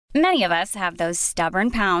Many of us have those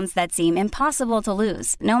stubborn pounds that seem impossible to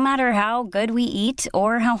lose, no matter how good we eat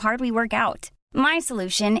or how hard we work out. My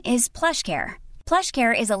solution is PlushCare.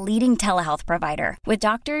 PlushCare is a leading telehealth provider with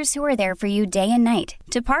doctors who are there for you day and night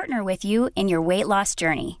to partner with you in your weight loss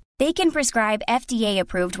journey. They can prescribe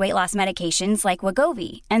FDA-approved weight loss medications like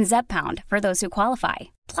Wegovy and Zepbound for those who qualify.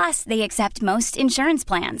 Plus, they accept most insurance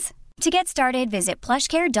plans. To get started, visit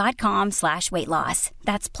plushcare.com/weightloss.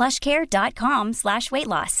 That's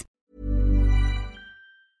plushcare.com/weightloss.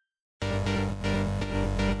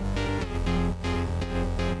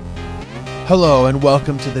 Hello and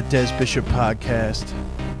welcome to the Des Bishop Podcast.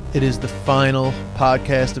 It is the final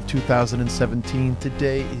podcast of 2017.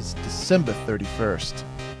 Today is December 31st,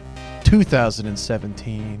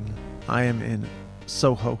 2017. I am in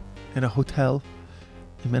Soho, in a hotel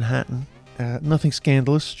in Manhattan. Nothing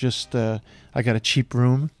scandalous, just I got a cheap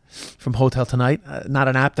room from Hotel Tonight. Not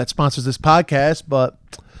an app that sponsors this podcast, but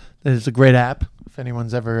it's a great app if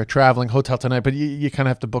anyone's ever traveling. Hotel Tonight, but you kind of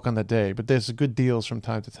have to book on the day. But there's good deals from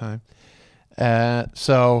time to time.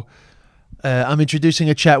 So I'm introducing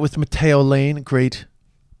a chat with Matteo Lane, great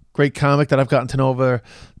comic that I've gotten to know over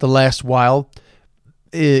the last while.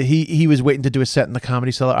 He was waiting to do a set in the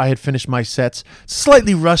Comedy Cellar. I had finished my sets.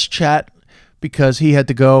 Slightly rushed chat because he had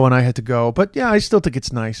to go and I had to go. But yeah, I still think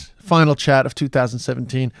it's nice. Final chat of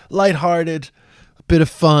 2017. Lighthearted, a bit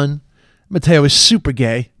of fun. Matteo is super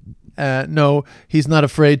gay. No, he's not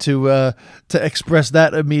afraid to express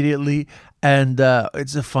that immediately. And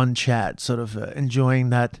it's a fun chat, sort of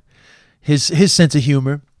enjoying that, his sense of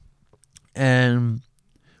humor. And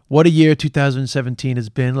what a year 2017 has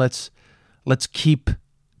been. Let's keep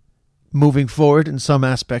moving forward in some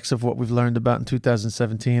aspects of what we've learned about in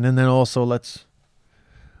 2017, and then also let's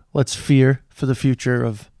fear for the future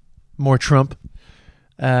of more Trump.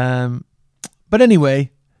 But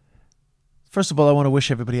anyway, first of all, I want to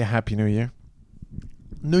wish everybody a happy New Year.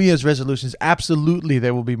 New Year's resolutions, absolutely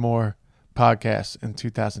there will be more podcasts in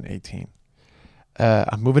 2018.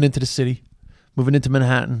 I'm moving into the city, moving into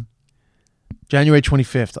Manhattan. January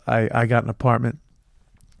 25th, I got an apartment.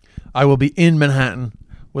 I will be in Manhattan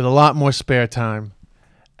with a lot more spare time,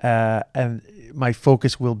 and my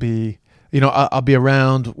focus will be, I'll be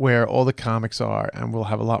around where all the comics are, and we'll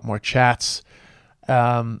have a lot more chats.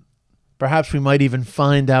 Perhaps we might even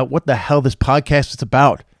find out what the hell this podcast is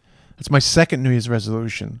about. It's my second New Year's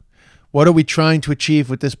resolution. What are we trying to achieve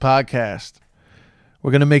with this podcast?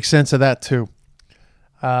 We're going to make sense of that too.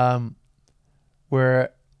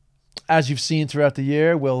 Where, as you've seen throughout the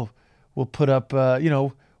year, we'll put up,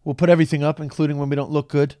 we'll put everything up, including when we don't look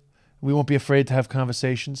good. We won't be afraid to have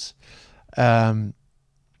conversations,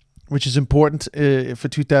 which is important for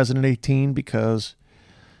 2018 because,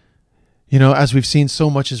 as we've seen, so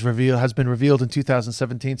much has been revealed in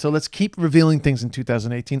 2017. So let's keep revealing things in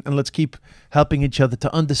 2018, and let's keep helping each other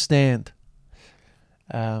to understand.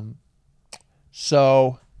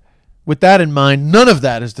 So with that in mind, none of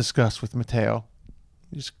that is discussed with Matteo.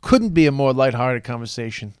 It just couldn't be a more lighthearted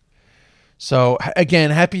conversation. So, again,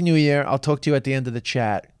 Happy New Year. I'll talk to you at the end of the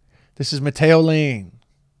chat. This is Matteo Lane.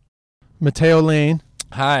 Matteo Lane.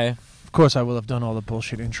 Hi. Of course, I will have done all the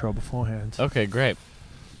bullshit intro beforehand. Okay, great.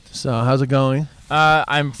 So, how's it going?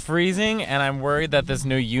 I'm freezing, and I'm worried that this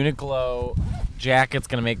new Uniqlo jacket's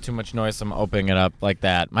going to make too much noise, so I'm opening it up like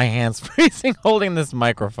that. My hand's freezing holding this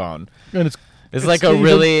microphone. And it's like a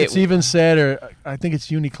really... It's even sadder. I think it's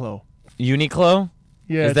Uniqlo. Uniqlo?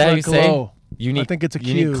 Yeah, is that how you say? I think it's a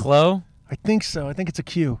Q. Uniqlo? I think so. I think it's a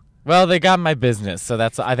Q. Well, they got my business, so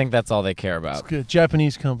I think that's all they care about. It's good.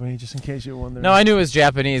 Japanese company, just in case you're wondering. No, I knew it was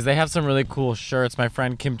Japanese. They have some really cool shirts. My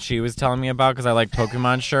friend Kim Chi was telling me about because I like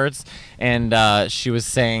Pokemon shirts, and she was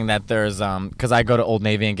saying that there's because I go to Old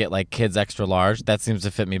Navy and get like kids extra large. That seems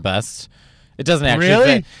to fit me best. It doesn't actually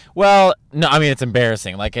fit. Well, no, I mean it's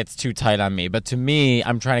embarrassing. Like it's too tight on me. But to me,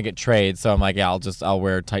 I'm trying to get trade, so I'm like, yeah, I'll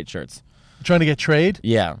wear tight shirts. You're trying to get trade?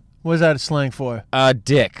 Yeah. What is that slang for?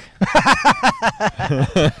 Dick.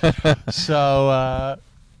 So,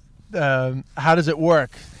 how does it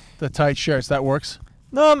work? The tight shirts, that works?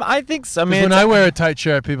 No, I think so. I mean, when I wear a tight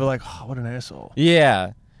shirt, people are like, oh, what an asshole.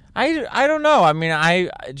 Yeah. I don't know. I mean,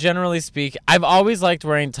 I generally speak, I've always liked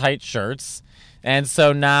wearing tight shirts. And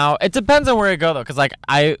so now, it depends on where I go, though, because, like,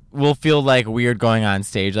 I will feel, like, weird going on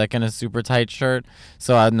stage, like, in a super tight shirt.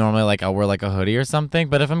 So I normally, like, I'll wear, like, a hoodie or something.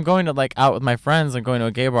 But if I'm going to, like, out with my friends and going to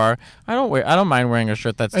a gay bar, I don't mind wearing a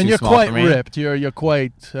shirt that's too small for me. And you're quite ripped. You're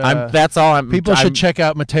quite... that's all. People should check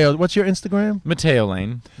out Matteo. What's your Instagram? Matteo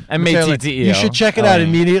Lane. M-A-T-T-E-O. You should check it out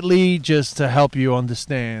immediately just to help you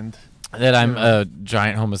understand. That I'm a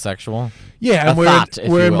giant homosexual. Yeah, A and thought, if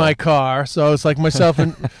we're you in will. my car, so it's like myself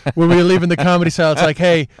and when we were leaving the comedy cell, it's like,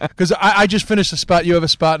 hey, because I just finished a spot. You have a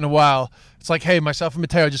spot in a while. It's like, hey, myself and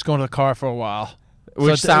Mateo are just going to the car for a while.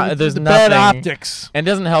 Which there's the nothing. bad optics. And it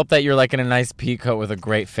doesn't help that you're like in a nice peacoat with a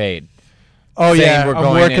great fade. Oh saying yeah, we're I'm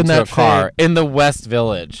going working into that a car fade. in the West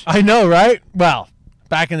Village. I know, right? Well,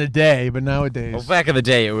 back in the day, but nowadays. Well, back in the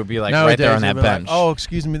day, it would be like nowadays right there on that it'd be like, bench. oh,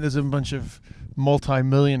 excuse me. There's a bunch of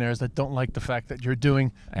multi-millionaires that don't like the fact that you're doing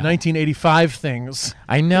 1985 things.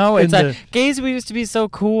 I know. in It's like gays. We used to be so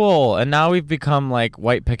cool, and now we've become like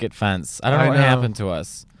white picket fence. I don't know what happened to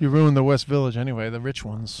us. You ruined the West Village anyway. The rich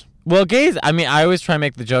ones. Well, gays, I mean, I always try and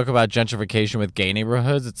make the joke about gentrification with gay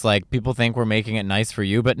neighborhoods. It's like people think we're making it nice for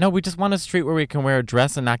you, but no, we just want a street where we can wear a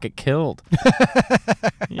dress and not get killed.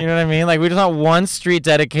 You know what I mean? Like, we just want one street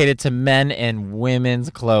dedicated to men and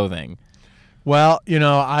women's clothing. Well, you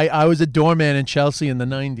know, I was a doorman in Chelsea in the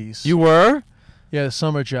 90s. You were? Yeah, the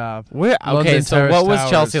summer job. Where? Okay, London so Terrace what was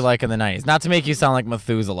Towers. Chelsea like in the 90s? Not to make you sound like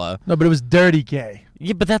Methuselah. No, but it was dirty gay.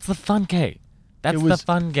 Yeah, but that's the fun gay. That's It was- the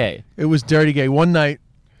fun gay. It was dirty gay. One night,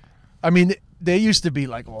 I mean, there used to be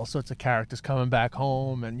like all sorts of characters coming back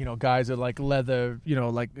home, and you know, guys are like leather, you know,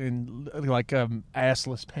 like in like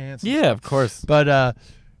assless pants. and Yeah, stuff. of course. But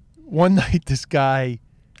one night, this guy,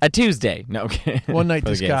 A Tuesday. No, okay. one night, For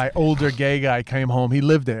the this gays. guy, older gay guy, came home. He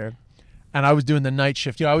lived there, and I was doing the night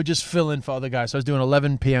shift. You know, I would just fill in for other guys. So I was doing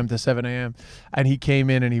 11 p.m. to 7 a.m. And he came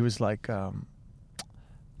in and he was like,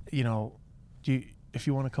 you know, if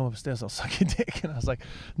you want to come upstairs, I'll suck your dick. And I was like,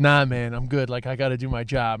 nah, man, I'm good. Like, I got to do my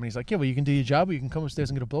job. And he's like, yeah, well, you can do your job, or you can come upstairs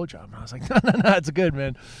and get a blowjob. And I was like, no, it's good,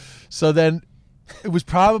 man. So then it was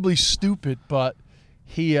probably stupid, but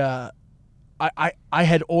he, I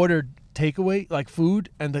had ordered takeaway, like food,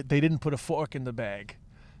 and they didn't put a fork in the bag.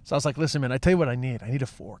 So I was like, listen, man, I tell you what I need. I need a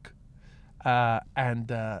fork.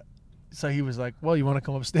 So he was like, well, you want to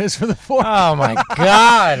come upstairs for the fork? Oh, my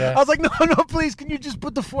God. I was like, no, please. Can you just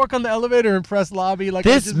put the fork on the elevator and press lobby? Like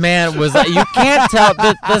This man was, you can't tell,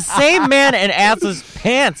 the same man in assless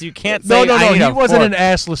pants. You can't say, No. I need He a wasn't fork. an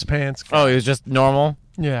assless pants guy. Oh, he was just normal?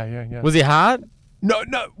 Yeah. Was he hot? No.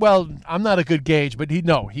 Well, I'm not a good gauge, but he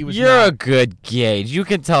was You're a not. good gauge. You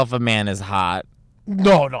can tell if a man is hot.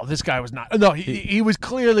 No, this guy was not. No, he was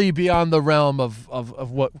clearly beyond the realm of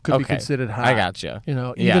what could be Okay. considered hot. I gotcha. You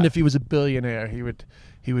know, Yeah. even if he was a billionaire, he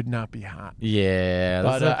would not be hot. Yeah.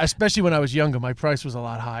 But especially when I was younger, my price was a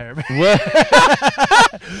lot higher. What?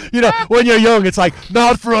 You know, when you're young, it's like,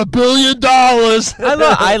 not for $1 billion.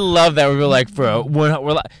 I love that. We were like,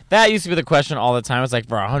 that used to be the question all the time. It's like,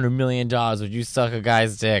 for $100 million, would you suck a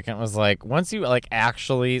guy's dick? And it was like, once you like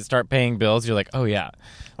actually start paying bills, you're like, oh yeah,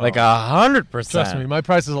 like 100%. Trust me, my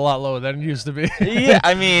price is a lot lower than it used to be. Yeah,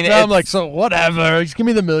 I mean, Now I'm like, so whatever. Just give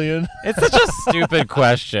me the $1 million. it's such a stupid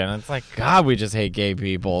question. It's like, God, we just hate gay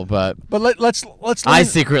people. But But let's. I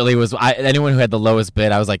secretly was. Anyone who had the lowest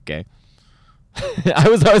bid, I was like, gay. I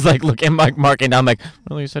was always like looking, like marking down, like,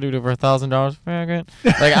 really, you said you'd do for $1,000, faggot?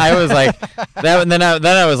 Like I was like that, and then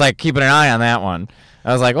I was like keeping an eye on that one.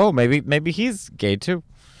 I was like, oh, maybe he's gay too.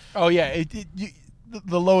 Oh yeah,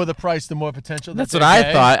 the lower the price, the more potential. That's that what they're I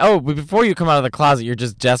gay. thought. Oh, but before you come out of the closet, you're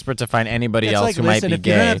just desperate to find anybody It's else like, who listen, might be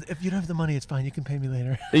gay. if you don't have the money, it's fine. You can pay me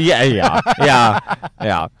later. Yeah.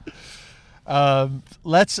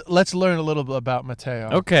 Let's learn a little bit about Mateo.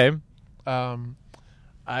 Okay.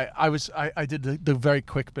 I did the very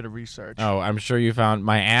quick bit of research. Oh, I'm sure you found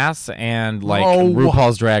my ass and like No.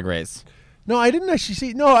 RuPaul's Drag Race. No, I didn't actually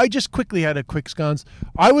see. No, I just quickly had a quick scones.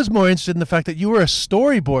 I was more interested in the fact that you were a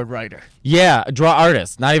storyboard writer. Yeah, draw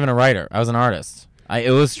artist, not even a writer. I was an artist. I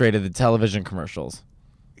illustrated the television commercials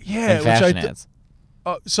Yeah, and fashion which ads.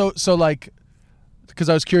 so like, because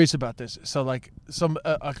I was curious about this. So like, some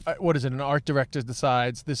what is it? An art director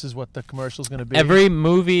decides this is what the commercial's going to be. Every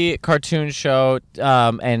movie, cartoon show,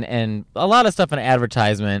 and a lot of stuff in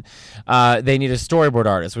advertisement, they need a storyboard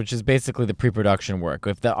artist, which is basically the pre-production work.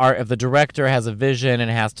 If the director has a vision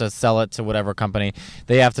and has to sell it to whatever company,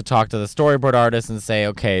 they have to talk to the storyboard artist and say,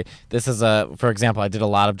 okay, this is for example, I did a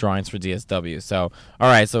lot of drawings for DSW. So, all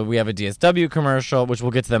right, so we have a DSW commercial, which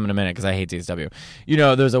we'll get to them in a minute because I hate DSW. You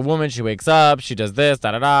know, there's a woman, she wakes up, she does this,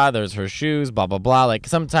 da-da-da, there's her shoes, blah, blah, blah. Like,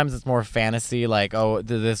 sometimes it's more fantasy, like, oh,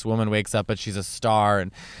 this woman wakes up, but she's a star.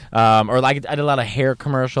 And or like, I did a lot of hair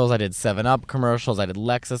commercials. I did 7-Up commercials. I did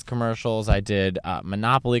Lexus commercials. I did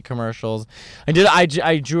Monopoly commercials. I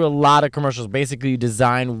drew a lot of commercials. Basically, you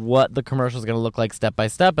design what the commercial is going to look like step by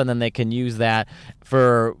step, and then they can use that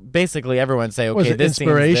for basically everyone say, okay, Was it this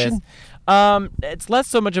inspiration? Seems this. It's less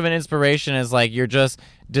so much of an inspiration as like you're just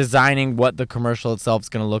designing what the commercial itself is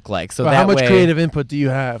going to look like. So But that how much way, creative input do you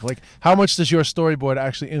have? Like, how much does your storyboard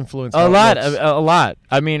actually influence? a how it lot, looks? a lot.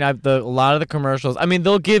 I mean, a lot of the commercials. I mean,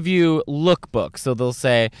 they'll give you lookbooks, so they'll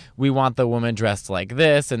say we want the woman dressed like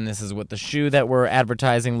this, and this is what the shoe that we're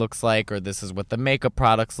advertising looks like, or this is what the makeup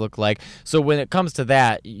products look like. So when it comes to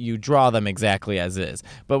that, you draw them exactly as is.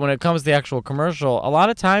 But when it comes to the actual commercial, a lot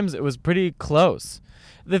of times it was pretty close.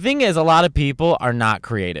 The thing is, a lot of people are not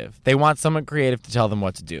creative. They want someone creative to tell them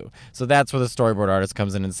what to do. So that's where the storyboard artist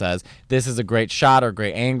comes in and says, this is a great shot or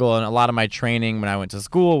great angle. And a lot of my training when I went to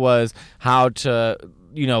school was how to,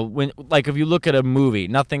 when like if you look at a movie,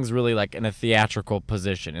 nothing's really like in a theatrical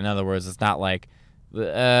position. In other words, it's not like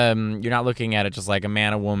you're not looking at it just like a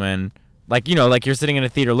man, a woman. Like, like you're sitting in a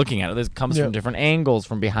theater looking at it. This comes from different angles,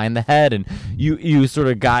 from behind the head, and you sort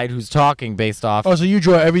of guide who's talking based off. Oh, so you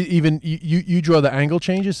draw you draw the angle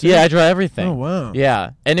changes too? Yeah, I draw everything. Oh, wow.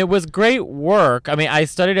 Yeah, and it was great work. I mean, I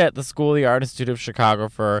studied at the School of the Art Institute of Chicago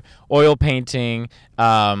for oil painting,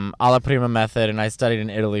 alla prima method, and I studied in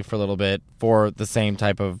Italy for a little bit for the same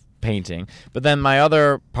type of painting. But then my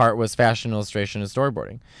other part was fashion illustration and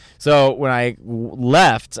storyboarding. So when I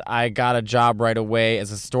left, I got a job right away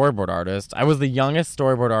as a storyboard artist. I was the youngest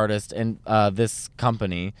storyboard artist in this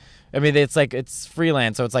company. I mean, it's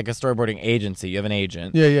freelance, so it's like a storyboarding agency. You have an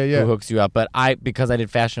agent who hooks you up. But because I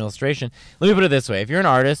did fashion illustration, let me put it this way. If you're an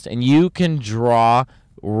artist and you can draw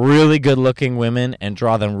really good-looking women and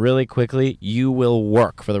draw them really quickly, you will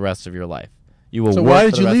work for the rest of your life. You will. So work why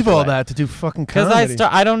for did the you rest leave of your all life. that to do fucking comedy? Because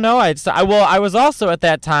I don't know. I was also at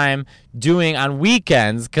that time doing on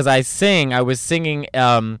weekends because I sing. I was singing.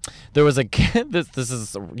 There was a kid. This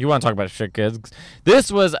is, you want to talk about shit kids?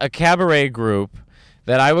 This was a cabaret group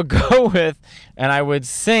that I would go with, and I would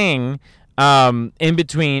sing. In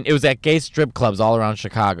between, it was at gay strip clubs all around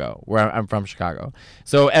Chicago, where I'm from, Chicago.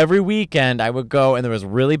 So every weekend I would go, and there was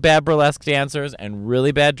really bad burlesque dancers and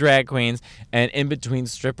really bad drag queens, and in between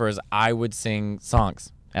strippers, I would sing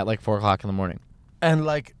songs at like 4 o'clock in the morning. And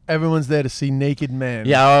like everyone's there to see naked men.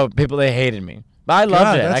 Yeah, people, they hated me, but I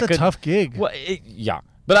loved it. That's a tough gig. Well, yeah.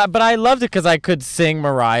 But I loved it because I could sing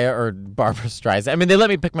Mariah or Barbra Streisand. I mean, they let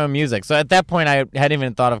me pick my own music. So at that point, I hadn't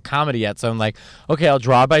even thought of comedy yet. So I'm like, okay, I'll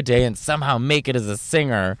draw by day and somehow make it as a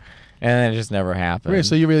singer. And then it just never happened. Right,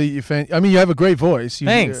 so you have a great voice.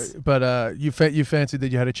 Thanks. But you fancied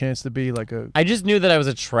that you had a chance to be like a... I just knew that I was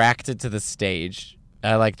attracted to the stage.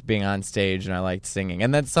 I liked being on stage and I liked singing.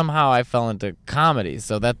 And then somehow I fell into comedy.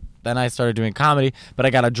 So then I started doing comedy, but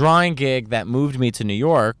I got a drawing gig that moved me to New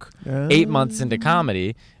York 8 months into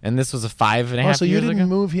comedy, and this was a 5.5 years ago. So you didn't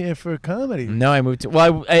move here for comedy? No, I moved to.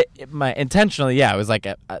 Well, my intentionally, yeah. It was like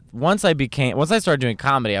once I started doing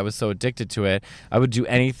comedy, I was so addicted to it. I would do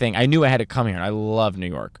anything. I knew I had to come here. And I love New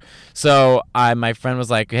York, so my friend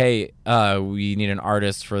was like, "Hey, we need an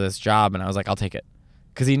artist for this job," and I was like, "I'll take it."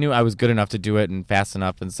 Because he knew I was good enough to do it and fast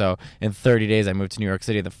enough. And so in 30 days, I moved to New York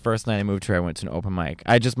City. The first night I moved here, I went to an open mic.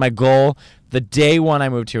 My goal, the day one I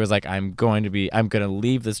moved here was like, I'm going to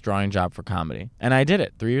leave this drawing job for comedy. And I did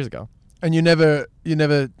it 3 years ago. And you never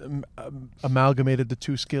amalgamated the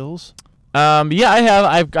two skills? Yeah, I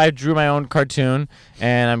have. I drew my own cartoon,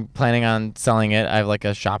 and I'm planning on selling it. I have like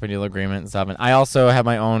a shopping deal agreement and stuff. And I also have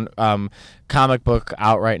my own comic book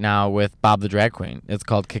out right now with Bob the Drag Queen. It's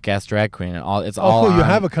called Kick-Ass Drag Queen, and all. It's all. Cool! You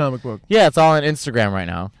have a comic book. Yeah, it's all on Instagram right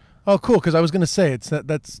now. Oh, cool! Because I was gonna say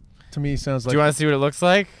that's to me sounds like. Do you want to see what it looks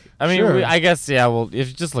like? I mean, sure. I guess yeah. Well, if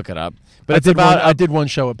you just look it up. But I did one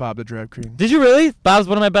show with Bob the Drag Queen. Did you really? Bob's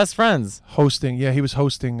one of my best friends. Hosting, yeah, he was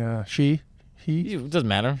hosting. He it doesn't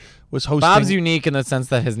matter. Was hosting. Bob's unique in the sense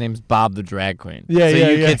that his name's Bob the Drag Queen. Yeah, so yeah,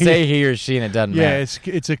 you yeah. could say he or she, and it doesn't matter.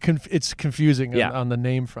 Yeah, it's confusing on the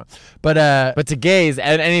name front. But to gays,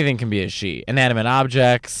 anything can be a she. Inanimate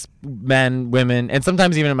objects, men, women, and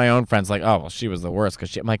sometimes even my own friends like, oh, well, she was the worst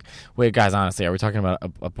because I'm like, wait, guys, honestly, are we talking about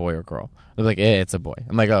a boy or girl? They're like, it's a boy.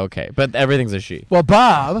 I'm like, oh, okay, but everything's a she. Well,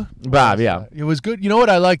 Bob, yeah, it was good. You know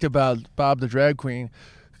what I liked about Bob the Drag Queen?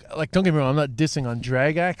 Like, don't get me wrong, I'm not dissing on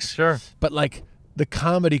drag acts. Sure, but like. The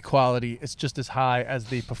comedy quality is just as high as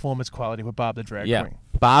the performance quality with Bob the Drag Queen.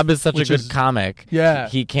 Bob is such a good comic. Yeah.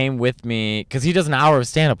 He came with me because he does an hour of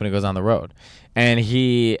stand-up when he goes on the road. And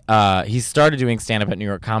he started doing stand-up at New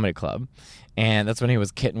York Comedy Club. And that's when he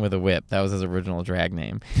was Kitten with a Whip. That was his original drag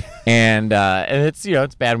name. and it's,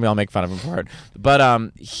 it's bad and we all make fun of him for it.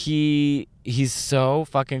 But he's so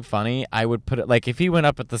fucking funny. I would put it, like, if he went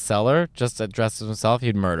up at the Cellar just to dress as himself,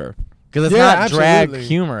 he'd murder. Because it's not drag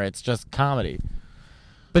humor. It's just comedy.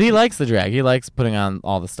 But he likes the drag. He likes putting on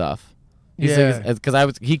all the stuff.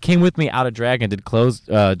 Because he came with me out of drag and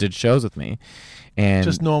did shows with me, and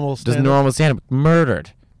Just normal just stand-up? normal stand-up,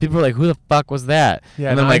 murdered. People were like, "Who the fuck was that?"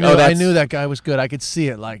 Yeah, and I'm no, like, I knew that guy was good. I could see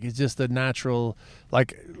it. Like, it's just a natural,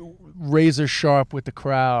 like, razor sharp with the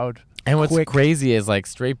crowd. And what's quick. crazy is like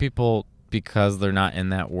straight people, because they're not in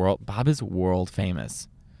that world. Bob is world famous,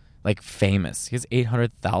 like famous. He has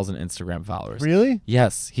 800,000 Instagram followers. Really?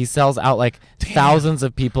 Yes, he sells out like thousands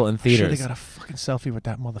of people in Sure, they theaters. got a fucking selfie with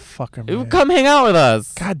that motherfucker, man. Come hang out with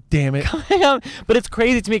us. God damn it. Come hang out. But it's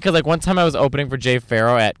crazy to me because like one time I was opening for Jay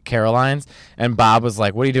Farrow at Caroline's, and Bob was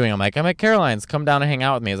like, "What are you doing?" I'm like, "I'm at Caroline's. Come down and hang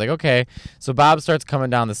out with me." He's like, "Okay." So Bob starts coming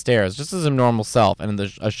down the stairs just as a normal self, and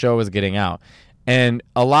a show was getting out. And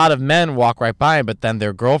a lot of men walk right by him, but then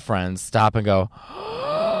their girlfriends stop and go,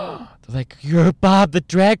 they're like, "You're Bob the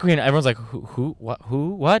drag queen." Everyone's like, who,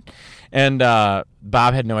 what? And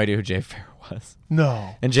Bob had no idea who Jay Farrow was.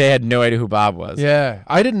 No. And Jay had no idea who Bob was. Yeah.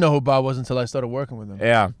 I didn't know who Bob was until I started working with him.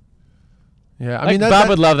 Yeah. Yeah. I Like, mean, Bob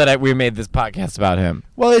would love that we made this podcast about him.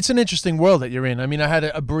 well, it's an interesting world that you're in. I mean, I had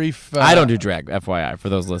a brief. I don't do drag, FYI, for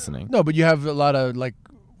those listening. No, but you have a lot of, like,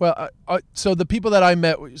 well, so the people that I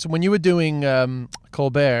met, so when you were doing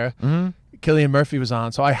Colbert, Cillian Murphy was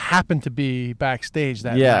on, so I happened to be backstage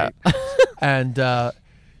that Yeah. night. And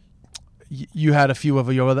you had a few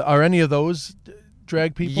of your other, are any of those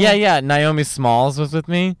drag people? Yeah. Naomi Smalls was with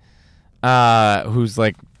me, who's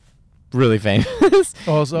like really famous.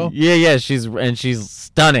 Also? Yeah. She's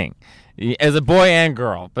stunning, as a boy and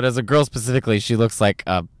girl. But as a girl specifically, she looks like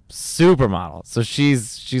a supermodel. So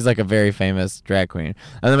she's like a very famous drag queen.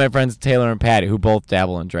 And then my friends Taylor and Patty, who both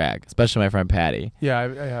dabble in drag, especially my friend Patty.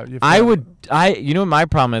 Yeah. You know what my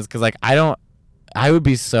problem is? Because like I would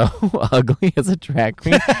be so ugly as a drag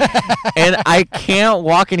queen, and I can't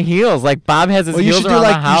walk in heels. Like Bob has his heels around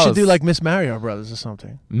the house. You should do like Miss Mario Brothers or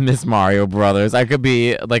something. Miss Mario Brothers. I could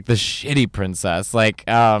be like the shitty princess, like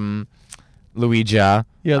Luigi. Yeah,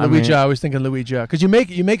 Luigi. I was thinking Luigi because you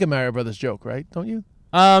make a Mario Brothers joke, right? Don't you?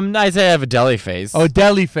 I say I have a deli face. Oh,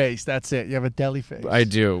 deli face. That's it. You have a deli face. I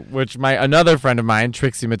do. Which another friend of mine,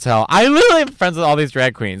 Trixie Mattel. I literally am friends with all these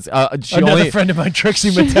drag queens. Another friend of mine, Trixie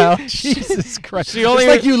Mattel. Jesus Christ. It's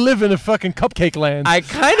like you live in a fucking cupcake land. I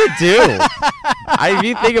kind of do. If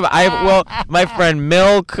you think about my friend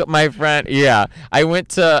Milk, I went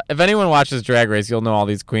to, if anyone watches Drag Race, you'll know all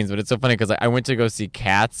these queens, but it's so funny because I went to go see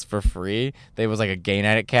Cats for free. There was like a gay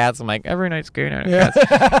night at Cats. I'm like, every night's gay night at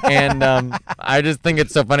Cats. And I just think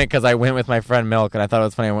it's so funny because I went with my friend Milk, and I thought it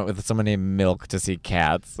was funny I went with someone named Milk to see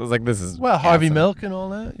Cats. I was like, this is Harvey Milk and all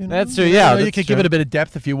that. You know? That's true, yeah. You could give it a bit of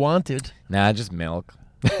depth if you wanted. Nah, just Milk.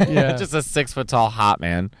 Yeah. Just a 6 foot tall hot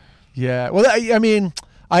man. Yeah. Well, I mean,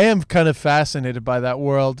 I am kind of fascinated by that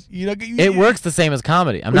world. You know, it works the same as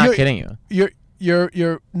comedy. I'm not kidding you.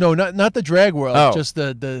 You're no, not the drag world. Oh. Just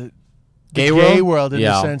the gay world in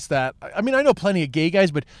yeah. the sense that, I mean, I know plenty of gay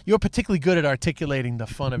guys, but you're particularly good at articulating the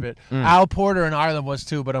fun of it. Al Porter in Ireland was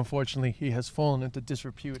too, but unfortunately he has fallen into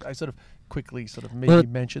disrepute. I sort of quickly maybe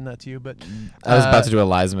mentioned that to you, but I was about to do a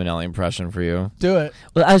Liza Minnelli impression for you. Do it.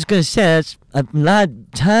 Well, I was going to say, a lot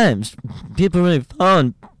of times people really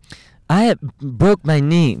fallen. I broke my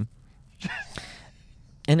knee.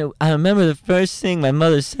 And I remember the first thing my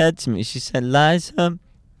mother said to me. She said, "Liza,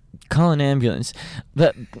 call an ambulance."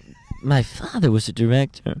 But my father was a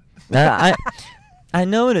director. I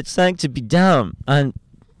know what it's like to be down,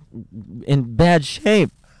 in bad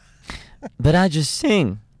shape. But I just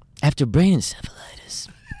sing after brain encephalitis.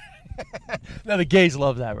 Now the gays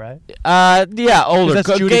love that, right? Yeah, older.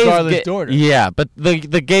 That's Judy Garland's daughter. Yeah, but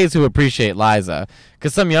the gays who appreciate Liza,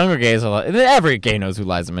 because some younger gays are like, every gay knows who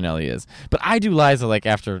Liza Minnelli is. But I do Liza like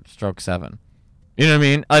after stroke 7. You know what I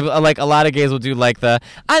mean? Like a lot of gays will do like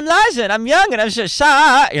I'm Liza and I'm young and I'm just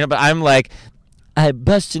shy. You know, but I'm like, I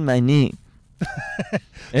busted my knee.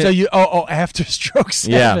 So you after stroke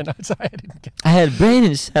 7. Yeah. I didn't get. I had brain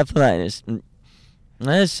encephalitis.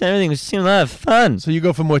 Everything seemed a lot of fun. So you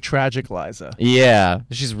go for more tragic Liza. Yeah,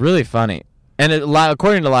 she's really funny. And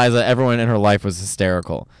according to Liza, everyone in her life was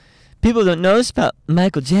hysterical. People don't know this about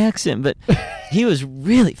Michael Jackson, but he was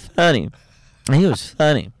really funny. He was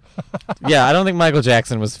funny. Yeah, I don't think Michael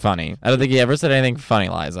Jackson was funny. I don't think he ever said anything funny,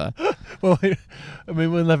 Liza. Well, I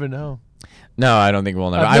mean, we'll never know. No, I don't think we'll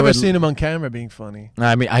never. I've never seen him on camera being funny.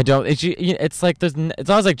 I mean, I don't. It's like it's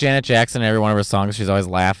always like Janet Jackson in every one of her songs. She's always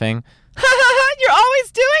laughing. You're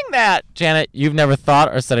always doing that, Janet. You've never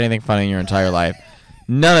thought or said anything funny in your entire life.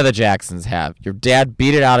 None of the Jacksons have. Your dad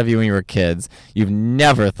beat it out of you when you were kids. You've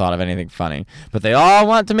never thought of anything funny. But they all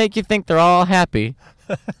want to make you think they're all happy.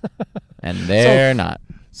 And they're not.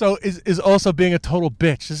 So is also being a total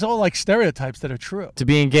bitch. It's all like stereotypes that are true. To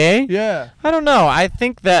being gay? Yeah. I don't know. I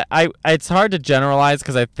think that it's hard to generalize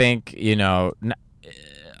because I think, a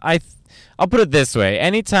I'll put it this way.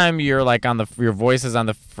 Anytime you're like your voice is on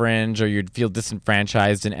the fringe or you feel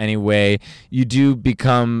disenfranchised in any way, you do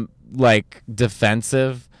become like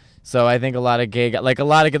defensive. So I think there's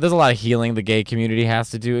a lot of healing the gay community has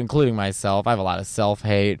to do, including myself. I have a lot of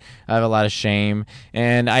self-hate. I have a lot of shame.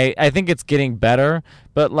 And I think it's getting better.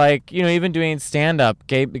 But like, even doing stand-up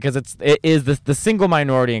gay, because it is the single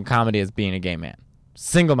minority in comedy is being a gay man.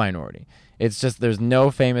 Single minority. It's just there's no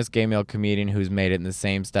famous gay male comedian who's made it in the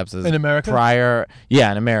same steps as in America? prior.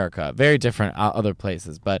 Yeah, in America. Very different other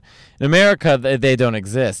places, but in America they don't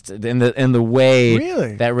exist in the way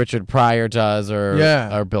Really? that Richard Pryor does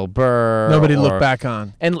or Bill Burr. Nobody looked back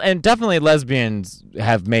on. And definitely lesbians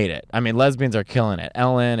have made it. I mean, lesbians are killing it.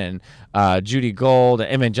 Ellen and Judy Gold,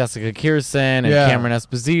 and Jessica Kirson, and Cameron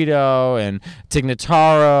Esposito, and Tig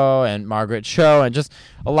Notaro, and Margaret Cho, and just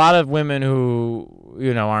a lot of women who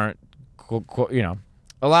aren't.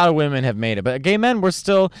 A lot of women have made it, but gay men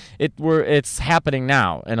it's happening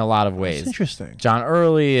now in a lot of ways. That's interesting. John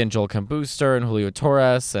Early and Joel Kemp Booster and Julio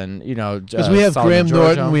Torres and because we have Solomon Graham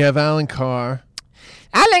Giorgio. Norton, we have Alan Carr.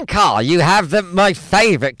 Alan Carr, you have my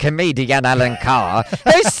favourite comedian, Alan Carr.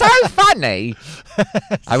 He's so funny.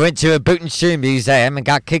 I went to a boot and shoe museum and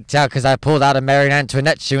got kicked out because I pulled out a Marie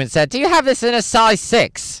Antoinette shoe and said, "Do you have this in a size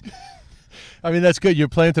 6?" I mean, that's good. You're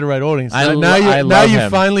playing to the right audience. I Now love you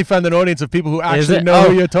him. finally found an audience of people who actually know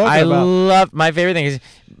who you're talking about. I love my favorite thing is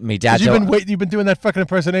me dad. You've been doing that fucking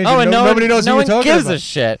impersonation. Oh, and nobody knows who you're talking gives about. a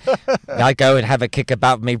shit. I'd go and have a kick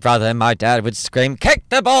about me brother, and my dad would scream, "Kick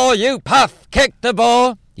the ball, you puff! Kick the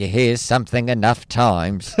ball!" You hear something enough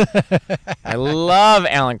times. I love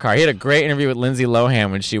Alan Carr. He had a great interview with Lindsay Lohan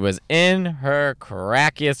when she was in her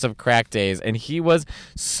crackiest of crack days, and he was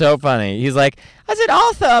so funny. He's like, "Is it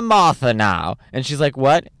Arthur or Martha now?" And she's like,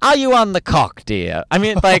 "What? Are you on the cock, dear?" I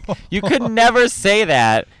mean, like, you could never say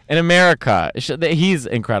that in America. He's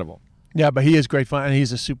incredible. Yeah, but he is great fun, and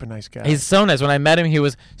he's a super nice guy. He's so nice. When I met him, he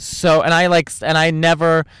was so,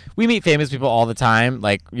 we meet famous people all the time,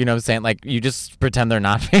 like, what I'm saying, like, you just pretend they're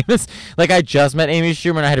not famous. Like, I just met Amy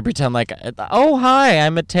Schumer, and I had to pretend like, "Oh, hi,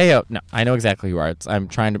 I'm Mateo." No, I know exactly who you are. I'm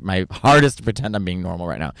trying my hardest to pretend I'm being normal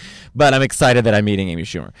right now, but I'm excited that I'm meeting Amy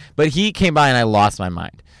Schumer. But he came by, and I lost my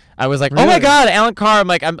mind. I was like, "Oh my God, Alan Carr!" I'm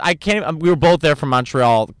like, I can't. We were both there from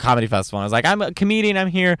Montreal Comedy Festival. And I was like, "I'm a comedian. I'm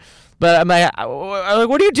here," but I'm like,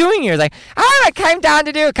 "What are you doing here?" He's like, "Oh, I came down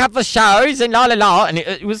to do a couple of shows and la la la," and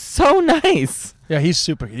it was so nice. Yeah, he's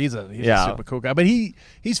super. He's a super cool guy. But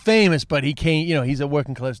he's famous, but he can't. He's a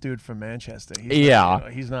working class dude from Manchester.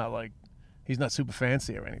 He's not super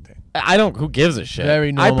fancy or anything. I don't. Who gives a shit?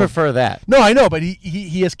 Very normal. I prefer that. No, I know, but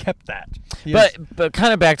he has kept that. But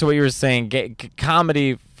kind of back to what you were saying,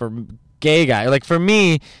 comedy for gay guy. Like for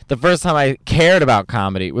me, the first time I cared about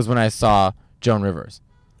comedy was when I saw Joan Rivers.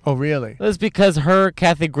 Oh, really? It was because her,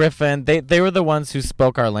 Kathy Griffin, they were the ones who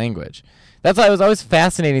spoke our language. That's why it was always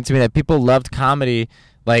fascinating to me that people loved comedy.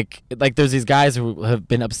 Like there's these guys who have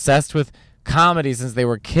been obsessed with comedy since they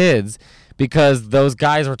were kids because those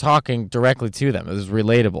guys were talking directly to them. It was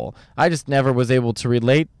relatable. I just never was able to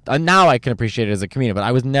relate. Now I can appreciate it as a comedian, but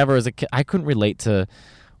I was never as a kid. I couldn't relate to.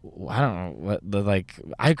 I don't know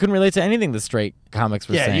I couldn't relate to anything the straight comics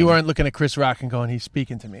were saying. Yeah, you weren't looking at Chris Rock and going, "He's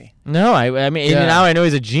speaking to me." No, I mean now I know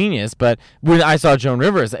he's a genius, but when I saw Joan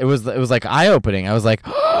Rivers, it was like eye opening. I was like,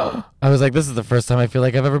 this is the first time I feel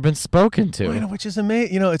like I've ever been spoken to. Well, which is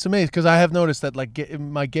amazing. It's amazing because I have noticed that like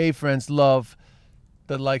my gay friends love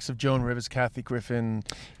the likes of Joan Rivers, Kathy Griffin.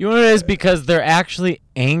 You know what it is? Because they're actually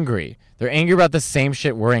angry. They're angry about the same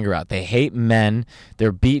shit we're angry about. They hate men.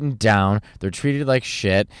 They're beaten down. They're treated like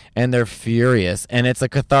shit. And they're furious. And it's a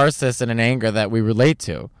catharsis and an anger that we relate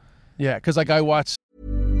to. Yeah, because like I watched.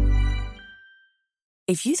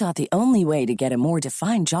 If you thought the only way to get a more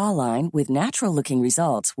defined jawline with natural-looking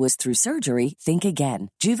results was through surgery, think again.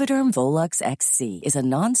 Juvederm Volux XC is a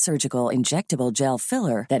non-surgical injectable gel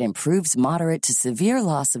filler that improves moderate to severe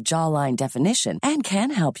loss of jawline definition and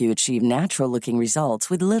can help you achieve natural-looking results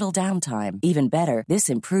with little downtime. Even better, this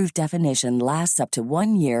improved definition lasts up to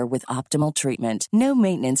 1 year with optimal treatment. No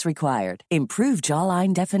maintenance required. Improve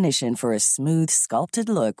jawline definition for a smooth, sculpted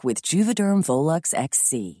look with Juvederm Volux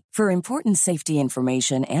XC. For important safety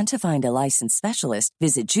information and to find a licensed specialist,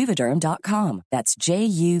 visit Juvederm.com. That's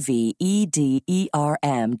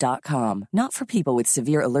JUVEDERM.com. Not for people with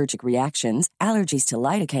severe allergic reactions, allergies to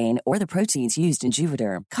lidocaine, or the proteins used in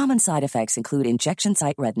Juvederm. Common side effects include injection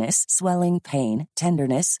site redness, swelling, pain,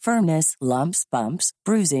 tenderness, firmness, lumps, bumps,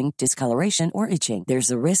 bruising, discoloration, or itching.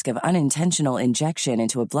 There's a risk of unintentional injection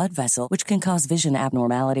into a blood vessel, which can cause vision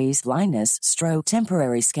abnormalities, blindness, stroke,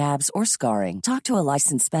 temporary scabs, or scarring. Talk to a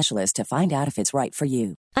licensed specialist to find out if it's right for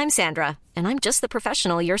you. I'm Sandra, and I'm just the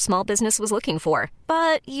professional your small business was looking for.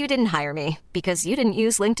 But you didn't hire me because you didn't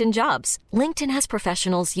use LinkedIn Jobs. LinkedIn has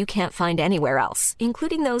professionals you can't find anywhere else,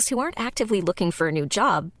 including those who aren't actively looking for a new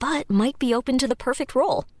job, but might be open to the perfect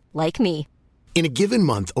role, like me. In a given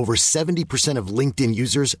month, over 70% of LinkedIn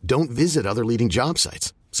users don't visit other leading job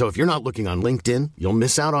sites. So if you're not looking on LinkedIn, you'll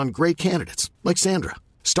miss out on great candidates like Sandra.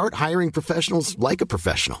 Start hiring professionals like a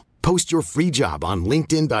professional. Post your free job on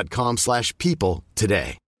linkedin.com/people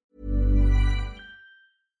today.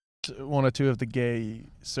 One or two of the gay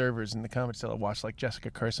servers in the Comedy Cellar watch, like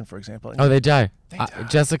Jessica Kirson, for example. Oh, they die. They die.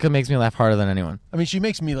 Jessica makes me laugh harder than anyone. I mean, she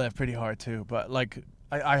makes me laugh pretty hard too, but like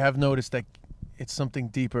I have noticed that it's something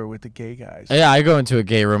deeper with the gay guys. Yeah, I go into a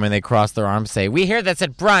gay room and they cross their arms, say, "We hear this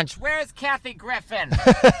at brunch. Where's Kathy Griffin?"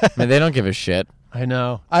 I mean, they don't give a shit. I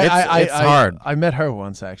know. It's hard. I met her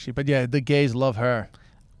once actually, but yeah, the gays love her.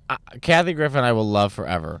 Kathy Griffin, I will love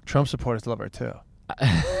forever. Trump supporters love her too.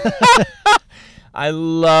 I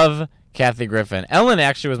love Kathy Griffin. Ellen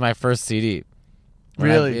actually was my first CD.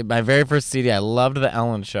 Really? My very first CD. I loved the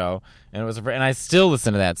Ellen Show, and I still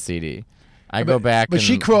listen to that CD. I go back. But and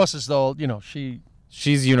she crosses though.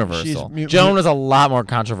 She's universal. She's Joan was a lot more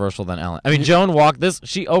controversial than Ellen. I mean, Joan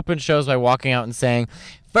she opened shows by walking out and saying,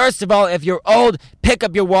 "First of all, if you're old, pick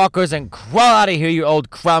up your walkers and crawl out of here, you old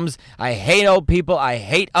crumbs. I hate old people. I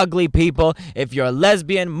hate ugly people. If you're a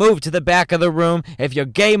lesbian, move to the back of the room. If you're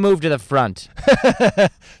gay, move to the front."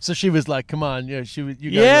 So she was like, "Come on, yeah." She was.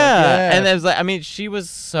 Yeah, and it was like, I mean, she was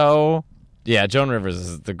so. Yeah, Joan Rivers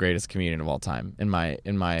is the greatest comedian of all time in my.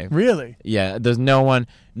 Really? Yeah, there's no one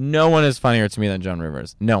is funnier to me than Joan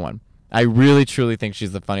Rivers. No one. I really, truly think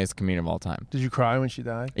she's the funniest comedian of all time. Did you cry when she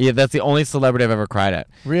died? Yeah, that's the only celebrity I've ever cried at.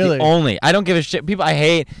 Really? The only. I don't give a shit. People I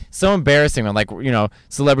hate. So embarrassing when, like,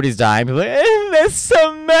 celebrities die and people are like, that's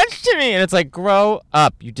so much to me. And it's like, grow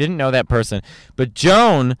up. You didn't know that person. But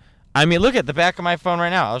Joan, I mean, look at the back of my phone right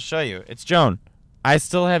now. I'll show you. It's Joan. I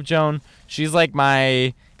still have Joan. She's like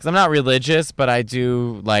my, because I'm not religious, but I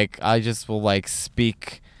do, like, I just will, like,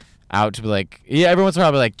 speak out to be like, yeah, every once in a while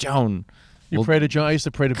I'll be like, Joan. You pray to Joan? I used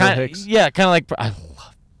to pray to Bill Hicks. Yeah, kind of like, I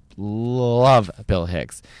love Bill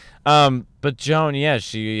Hicks. But Joan, yeah,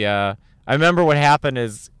 she, I remember what happened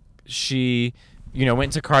is she, went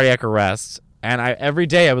into cardiac arrest, and every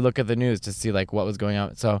day I would look at the news to see, like, what was going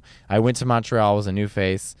on. So I went to Montreal, was a new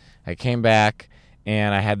face. I came back,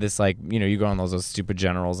 and I had this, like, you go on those stupid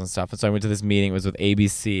generals and stuff. And so I went to this meeting. It was with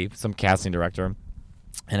ABC, some casting director.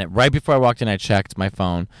 And right before I walked in, I checked my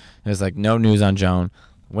phone. It was like, no news on Joan.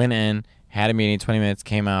 Went in, had a meeting, 20 minutes,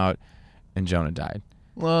 came out, and Joan had died.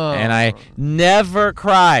 Whoa. And I never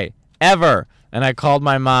cry, ever. And I called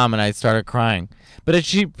my mom, and I started crying. But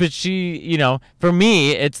she, for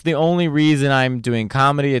me, it's the only reason I'm doing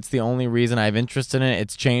comedy. It's the only reason I have interest in it.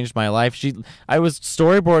 It's changed my life. I was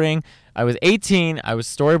storyboarding. I was 18. I was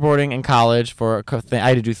storyboarding in college for I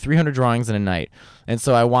had to do 300 drawings in a night. And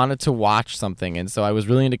so I wanted to watch something. And so I was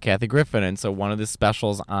really into Kathy Griffin. And so one of the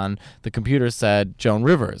specials on the computer said Joan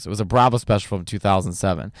Rivers. It was a Bravo special from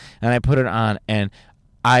 2007. And I put it on, and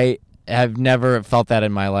I have never felt that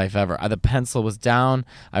in my life ever. The pencil was down.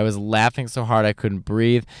 I was laughing so hard I couldn't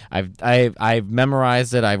breathe. I've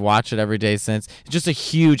memorized it. I've watched it every day since. It's just a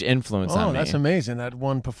huge influence on me. Oh, that's amazing. That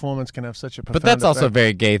one performance can have such a profound But that's also a effect.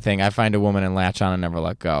 very gay thing. I find a woman and latch on and never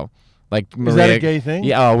let go. Like Maria, is that a gay thing?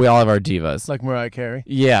 Yeah, we all have our divas. Like Mariah Carey?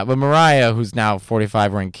 Yeah, but Mariah, who's now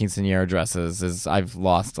 45 wearing quinceañera dresses, I've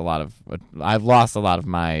lost a lot of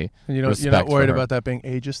my And you're respect not worried for her. about that being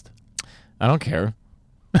ageist? I don't care.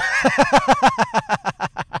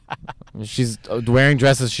 She's wearing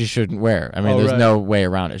dresses she shouldn't wear. I mean, there's no way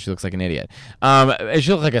around it. She looks like an idiot.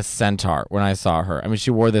 She looked like a centaur when I saw her. I mean,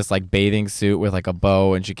 she wore this like bathing suit with like a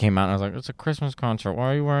bow, and she came out and I was like, "It's a Christmas concert.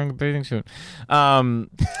 Why are you wearing a bathing suit?"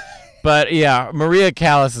 But yeah, Maria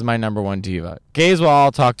Callas is my number one diva. Gays will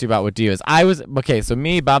all talk to you about what divas. So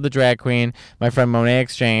me, Bob the Drag Queen, my friend Monet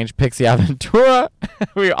Exchange, Pixie Aventura,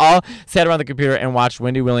 we all sat around the computer and watched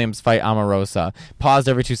Wendy Williams fight Omarosa. Paused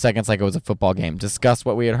every 2 seconds like it was a football game. Discussed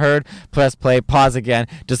what we had heard, press play, pause again,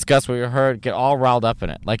 discuss what we heard, get all riled up in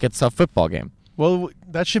it like it's a football game. Well,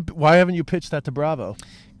 why haven't you pitched that to Bravo?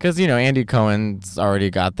 Because, Andy Cohen's already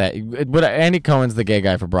got that. Andy Cohen's the gay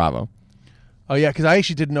guy for Bravo. Oh, yeah, because I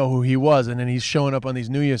actually didn't know who he was, and then he's showing up on these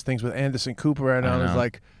New Year's things with Anderson Cooper, and I was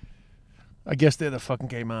like, I guess they're the fucking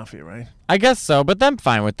gay mafia, right? I guess so, but I'm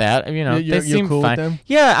fine with that. They seem cool fine. with them?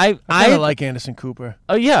 Yeah, I kind of like Anderson Cooper.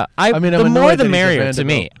 Oh yeah, I mean, the I'm more annoyed the that he's a merrier to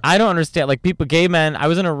me. Vanderbilt. I don't understand. Like gay men. I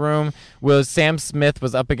was in a room where Sam Smith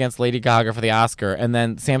was up against Lady Gaga for the Oscar, and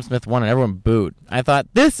then Sam Smith won, and everyone booed. I thought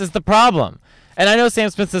this is the problem. And I know Sam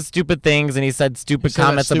Smith says stupid things, and he said stupid said that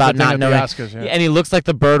comments stupid about thing not at the knowing. Oscars, yeah. And he looks like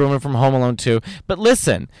the bird woman from Home Alone 2. But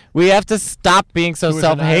listen, we have to stop being so Who was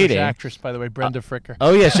an Irish self-hating. actress, by the way, Brenda Fricker.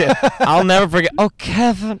 Oh yeah, I'll never forget. Oh,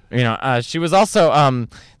 Kevin, she was also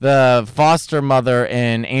the foster mother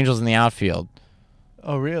in Angels in the Outfield.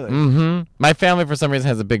 Oh, really? Mm-hmm. My family, for some reason,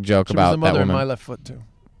 has a big joke She was about the mother that in woman. My Left Foot too.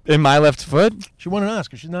 In My Left Foot, She won an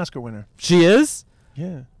Oscar. She's an Oscar winner. she is.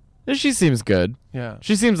 Yeah, She seems good. yeah.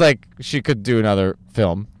 She seems like she could do another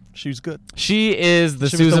film. She was good. She is the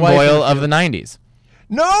She was the Susan wife in Boyle the of the film. 90s.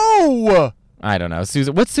 No, I don't know.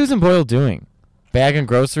 What's Susan Boyle doing? Bagging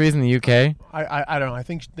groceries in the UK? I don't know. I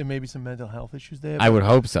think there may be some mental health issues there. I would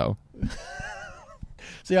hope so.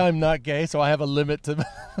 See, I'm not gay, so I have a limit to.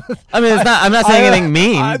 I mean, it's not. I'm not saying anything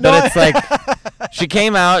mean, no, but it's like she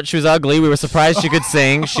came out. She was ugly. We were surprised she could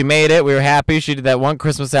sing. She made it. We were happy. She did that one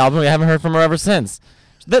Christmas album. We haven't heard from her ever since.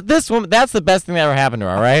 This woman, that's the best thing that ever happened to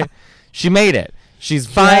her. All right, she made it. She's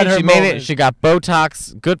fine. had her She made it. moment. She got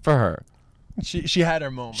Botox. Good for her. She had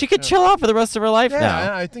her moment. She could yeah. chill out for the rest of her life Yeah,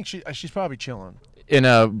 now I think she's probably chilling. in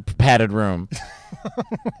a padded room.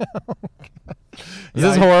 Is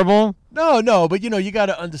this I- horrible? No, but you got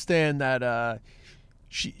to understand that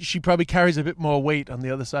she probably carries a bit more weight on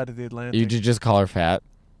the other side of the Atlantic. You did just call her fat.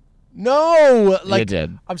 No, like You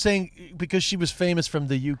did. I'm saying because she was famous from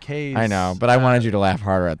the UK. I know, but I wanted you to laugh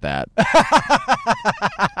harder at that.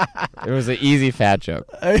 It was an easy fat joke.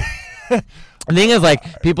 The thing is,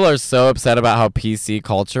 like, people are so upset about how PC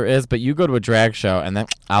culture is, but you go to a drag show and then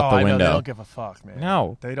out the I know, window. they don't give a fuck, man.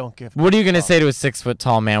 No. they don't give. What are you going to fuck. say to a 6 foot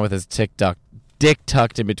tall man with his dick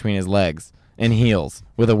tucked in between his legs in heels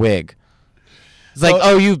with a wig? It's like, So-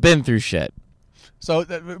 oh, you've been through shit. So,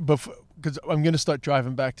 because I'm going to start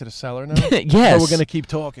driving back to the cellar now. Yes. Or we're going to keep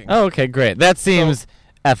talking. Oh, okay, great. That seems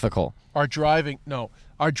ethical. Our driving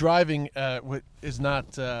is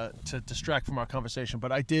not to distract from our conversation.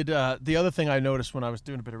 But I did. The other thing I noticed when I was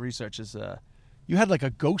doing a bit of research is you had like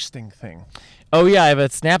a ghosting thing. Oh, yeah, I have a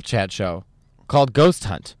Snapchat show called Ghost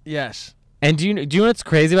Hunt. Yes. And do you know what's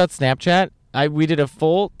crazy about Snapchat? We did a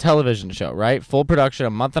full television show, right? Full production, a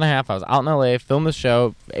month and a half. I was out in LA, filmed the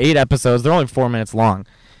show, 8 episodes. They're only 4 minutes long.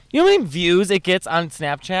 You know how many views it gets on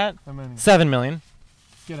Snapchat? How many? 7 million.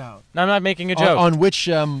 Get out. No, I'm not making a joke. On which?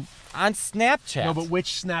 On Snapchat. No, but which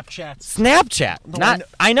Snapchats? Snapchat. No,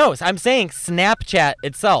 I know. I'm saying Snapchat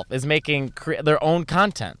itself is making their own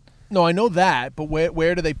content. No, I know that, but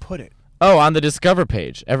where do they put it? Oh, on the Discover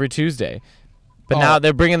page every Tuesday. But now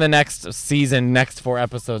they're bringing the next season, next 4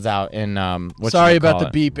 episodes out in Sorry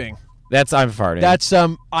about the beeping. That's I'm farting. That's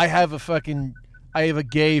I have a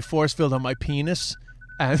gay force field on my penis,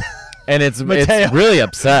 and and it's Mateo. really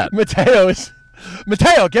upset.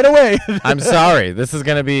 Mateo, get away. I'm sorry. This is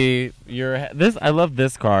gonna be this. I love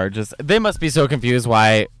this car. Just they must be so confused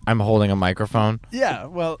why I'm holding a microphone. Yeah,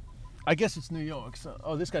 well, I guess it's New York. So,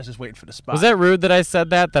 this guy's just waiting for the spot. Was that rude that I said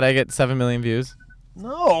that I get 7 million views? No.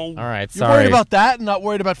 All right, You're sorry. worried about that and not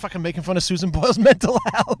worried about fucking making fun of Susan Boyle's mental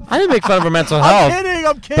health. I didn't make fun of her mental health.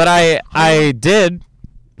 I'm kidding. But I did.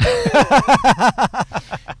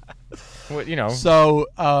 Well, So,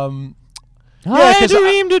 I 'cause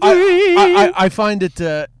dreamed a dream. I find it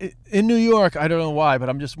in New York. I don't know why, but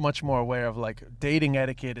I'm just much more aware of like dating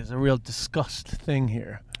etiquette is a real disgust thing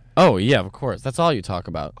here. Oh yeah, of course. That's all you talk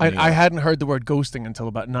about. I hadn't heard the word ghosting until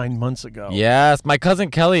about 9 months ago. Yes, my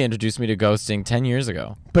cousin Kelly introduced me to ghosting 10 years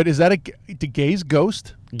ago. But is that do gays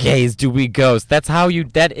ghost? Gays, do we ghost?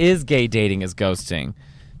 That is gay dating is ghosting.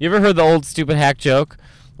 You ever heard the old stupid hack joke?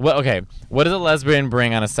 What does a lesbian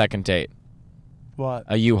bring on a second date? What?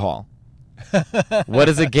 A U-Haul. What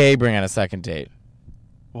does a gay bring on a second date?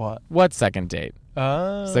 What second date?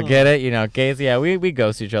 Oh. So get it? Gays, yeah, we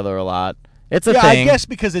ghost each other a lot. It's a yeah, thing. I guess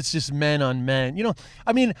because it's just men on men.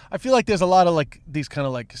 I mean, I feel like there's a lot of like these kind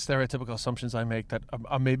of like stereotypical assumptions I make that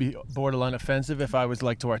are maybe borderline offensive if I was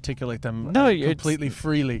like to articulate them completely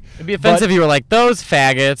freely. It'd be offensive if you were like, those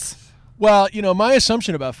faggots. Well, my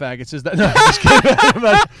assumption about faggots is that no, I'm just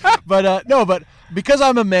kidding. but because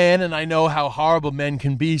I'm a man and I know how horrible men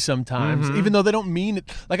can be sometimes, even though they don't mean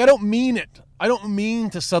it. Like I don't mean it. I don't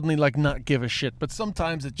mean to suddenly like not give a shit, but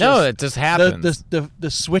sometimes it just happens.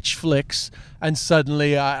 The switch flicks and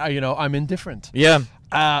suddenly I'm indifferent. Yeah.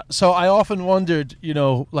 So I often wondered,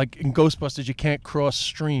 like in Ghostbusters, you can't cross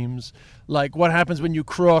streams. Like, what happens when you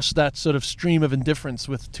cross that sort of stream of indifference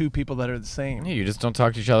with two people that are the same? You just don't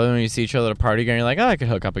talk to each other when you see each other at a party again. You're like, oh, I could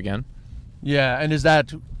hook up again. Yeah, and is that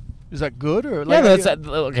good or Yeah, like?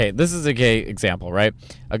 okay. This is a gay example, right?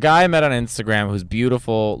 A guy I met on Instagram who's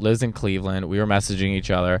beautiful, lives in Cleveland. We were messaging each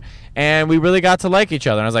other, and we really got to like each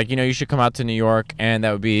other. And I was like, you should come out to New York, and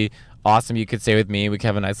that would be awesome. You could stay with me. We could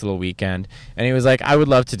have a nice little weekend. And he was like, I would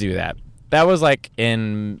love to do that. That was like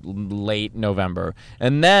in late November.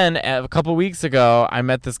 And then a couple weeks ago, I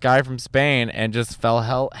met this guy from Spain and just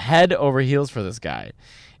fell head over heels for this guy.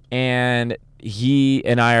 And he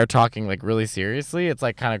and I are talking like really seriously. It's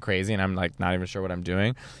like kind of crazy, and I'm like not even sure what I'm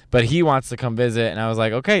doing. But he wants to come visit, and I was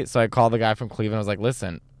like, okay. So I called the guy from Cleveland. I was like,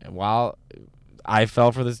 listen, while I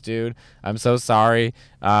fell for this dude, I'm so sorry,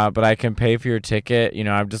 but I can pay for your ticket. You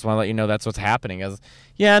know, I just want to let you know that's what's happening. I was,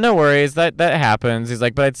 yeah, no worries. That happens. He's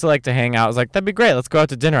like, but I'd still like to hang out. I was like, that'd be great. Let's go out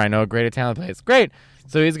to dinner. I know a great Italian place. Great.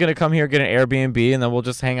 So he's gonna come here, get an Airbnb, and then we'll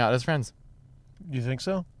just hang out as friends. You think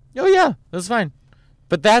so? Oh yeah, that's fine.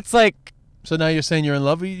 But that's like. So now you're saying you're in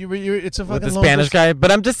love? It's a fucking with the Spanish guy.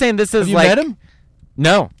 But I'm just saying this is Have you like. met him?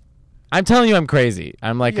 No. I'm telling you I'm crazy.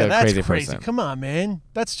 I'm like a that's crazy crazy. person. Come on, man.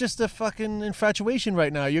 That's just a fucking infatuation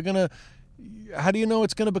right now. How do you know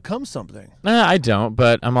it's gonna become something? I don't,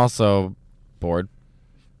 but I'm also bored.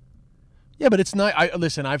 Yeah, but it's not.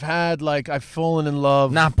 Listen, I've fallen in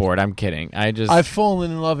love. Not bored. I'm kidding. I've fallen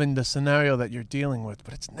in love in the scenario that you're dealing with,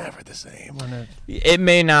 but it's never the same. It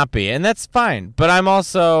may not be, and that's fine. But I'm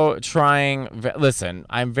also trying. Listen,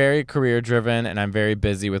 I'm very career driven, and I'm very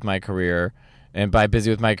busy with my career. And by busy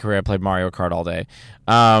with my career, I played Mario Kart all day.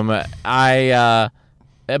 But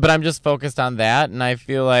I'm just focused on that, and I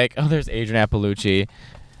feel like, oh, there's Adrian Appalucci.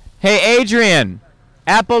 Hey, Adrian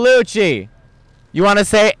Appalucci. You want to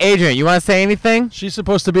say anything? She's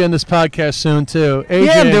supposed to be on this podcast soon too. Adrian,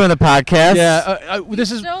 yeah, I'm doing the podcast. Yeah,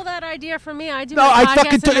 this is. Stole that idea from me. I do. No, my I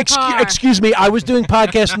fucking podcast in the car. excuse me. I was doing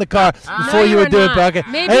podcasts in the car before you were doing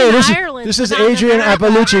podcast. Maybe hey, in this Ireland, is but not in Adrian America.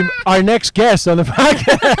 Appalucci, our next guest on the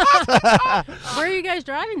podcast. Where are you guys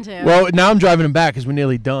driving to? Well, now I'm driving him back because we're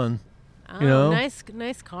nearly done. Oh, you know?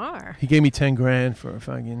 nice car. He gave me $10,000 for a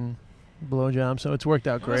fucking blowjob, so it's worked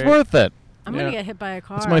out great. It's worth it. I'm gonna get hit by a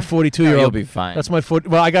car. That's my 42-year-old. You'll be fine. That's my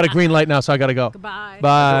Well, I got a green light now, so I gotta go. Goodbye.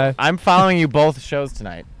 Bye. I'm following you both shows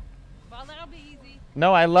tonight. Well, that'll be easy.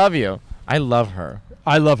 No, I love you. I love her.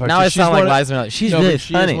 I love her. Now I She's sound like one of- Liza Minnelli. She's No, really but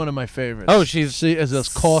she funny. is one of my favorites. Oh, she is as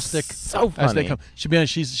caustic so as they funny. come.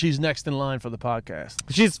 She's next in line for the podcast.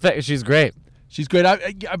 She's great. She's great.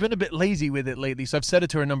 I've been a bit lazy with it lately, so I've said it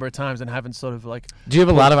to her a number of times and haven't sort of like. Do you have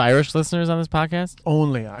a lot of Irish listeners on this podcast?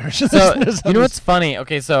 Only Irish. So listeners you on know this- what's funny?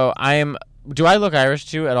 Okay, so do I look Irish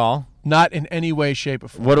to you at all? Not in any way, shape, or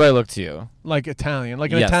form. What do I look to you? Like Italian,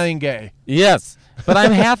 like an Yes. Italian gay. Yes, but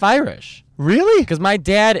I'm half Irish Really? because my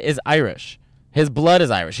dad is Irish. His blood is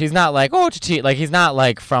Irish. He's not like like he's not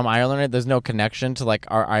like from Ireland. There's no connection to like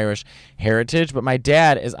our Irish heritage. But my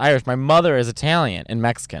dad is Irish. My mother is Italian and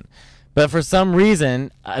Mexican. But for some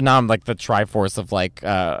reason, now I'm like the triforce of like,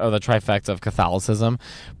 or the trifecta of Catholicism.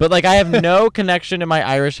 But like I have no connection to my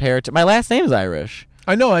Irish heritage. My last name is Irish.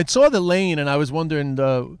 I know. I saw the lane, and I was wondering,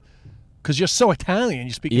 because you're so Italian.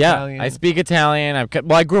 You speak Yeah, Italian. I speak Italian.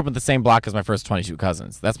 I grew up in the same block as my first 22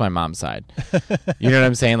 cousins. That's my mom's side. You know what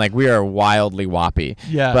I'm saying? Like, we are wildly whoppy.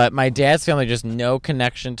 Yeah. But my dad's family, just no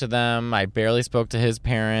connection to them. I barely spoke to his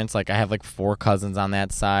parents. Like, I have like 4 cousins on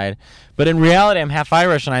that side. But in reality, I'm half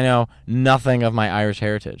Irish, and I know nothing of my Irish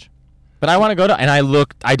heritage. But I want to go to, and I don't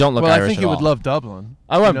look well, Irish I think at you all. would love Dublin.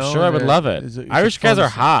 Oh, I'm You know, sure I would yeah, love it. it's a Irish guys fun are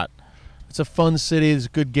city. hot. It's a fun city. There's a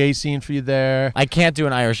good gay scene for you there. I can't do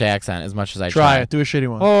an Irish accent as much as I Try it. Do a shitty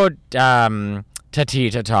one. Oh, tati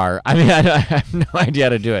tatar. I mean, I have no idea how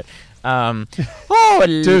to do it.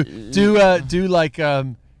 Do like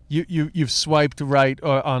you've swiped right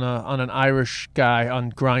or on an Irish guy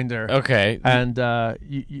on Grindr. Okay. And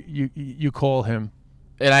you call him.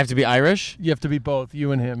 And I have to be Irish? You have to be both,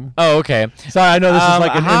 you and him. Oh, okay. Sorry, I know this is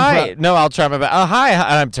like an hi. improv. No, I'll try my best.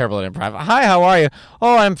 Hi. I'm terrible at improv. Hi, how are you?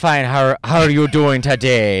 Oh, I'm fine. How are you doing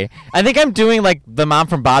today? I think I'm doing like the mom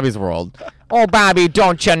from Bobby's World. Oh, Bobby,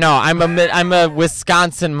 don't you know? I'm a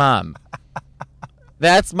Wisconsin mom.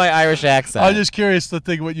 That's my Irish accent. I'm just curious to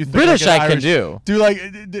think what you think. British like an I can Irish, do.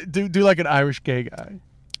 Do like an Irish gay guy.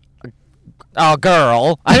 Oh,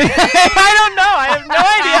 girl. I don't know. I have no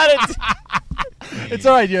idea how to. It's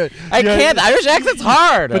all right. I can't. The Irish accent's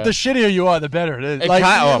hard. But the shittier you are, the better it is. It Like,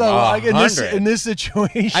 can't- you know, oh, like in 100. this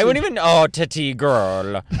situation, I wouldn't even. Oh, titty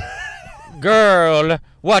girl. Girl,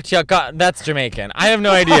 what you got? That's Jamaican. I have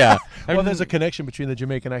no idea. Well, there's a connection between the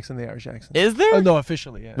Jamaican accent and the Irish accent. Is there? Oh, no,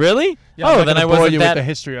 officially, yeah. Really? Yeah, I'm oh, not then gonna I bore wasn't you that. with the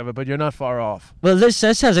history of it, but you're not far off. Well, that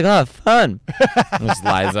sounds like a lot of fun. It's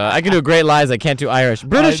Liza. I can do a great Liza. I can't do Irish.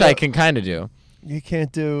 British, I can kind of do. You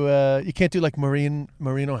can't do like Maureen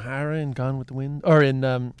O'Hara in Gone with the Wind or in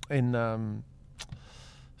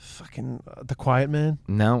fucking The Quiet Man.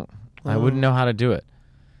 No, I wouldn't know how to do it.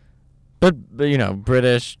 But you know,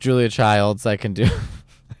 British Julia Childs, I can do.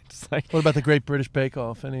 like, What about the Great British Bake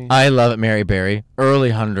Off? Any? I love it, Mary Berry.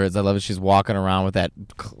 Early hundreds. I love it. She's walking around with that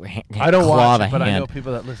I don't claw watch of a it, but I hand. know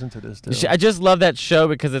people that listen to this too. I just love that show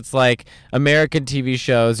because it's like American TV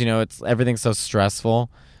shows. You know, it's everything's so stressful.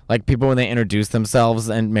 Like people when they introduce themselves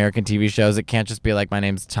in American TV shows, it can't just be like, my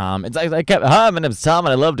name's Tom. It's like, hi, my name's Tom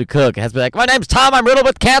and I love to cook. It has to be like, my name's Tom, I'm riddled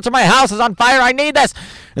with cancer, my house is on fire, I need this.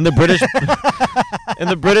 And the British and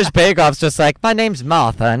the British Bake Off's just like, my name's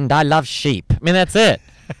Martha and I love sheep. I mean, that's it.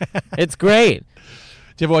 It's great.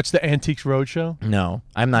 Do you ever watch the Antiques Roadshow? No,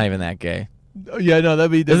 I'm not even that gay. Oh, yeah, no,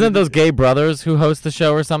 that'd be. Isn't it those gay brothers who host the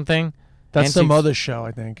show or something? That's some Antiques- other show,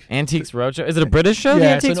 I think. Antiques Roadshow? Is it a British show? the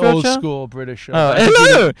Yeah, it's Antiques an old Roadshow? school British show. Oh, I think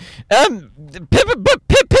hello.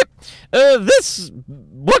 Pip. This.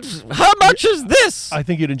 What? How much is this? I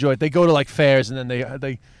think you'd enjoy it. They go to like fairs and then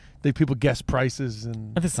they people guess prices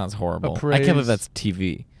and This sounds horrible. I Appraise. can't believe that's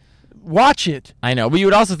TV. watch it. I know, but you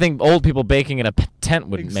would also think old people baking in a tent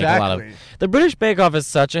would make a lot of. Exactly. The British Bake Off is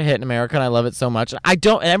such a hit in America, and I love it so much. I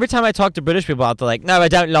don't. And every time I talk to British people out, they're like, "No, I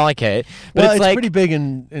don't like it." But Well, it's it's like pretty big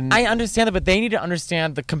in I understand that, but they need to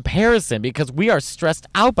understand the comparison because we are stressed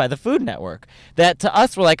out by the Food Network. That to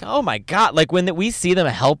us, we're like, oh my God. Like when we see them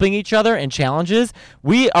helping each other in challenges,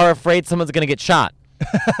 we are afraid someone's going to get shot.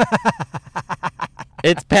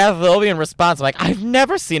 It's Pavlovian response. I'm like, I've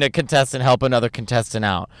never seen a contestant help another contestant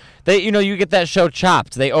out. You get that show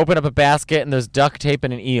Chopped. They open up a basket and there's duct tape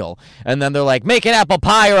and an eel. And then they're like, make an apple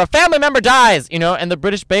pie or a family member dies. And the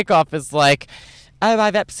British Bake Off is like, oh,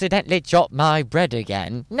 I've accidentally dropped my bread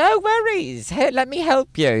again. No worries. Here, let me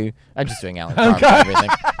help you. I'm just doing Alan Carr for everything.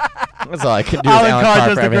 That's all I can do. Alan Carr does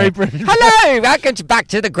for the everything. Great British. Hello, welcome back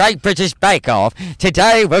to the Great British Bake Off.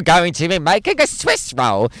 Today we're going to be making a Swiss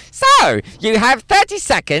roll. So, you have 30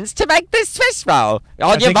 seconds to make this Swiss roll.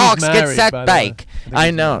 On your think he's marks, get married, set, by the way. bake. I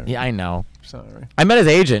he's know. married. Yeah, I know. Sorry, I met his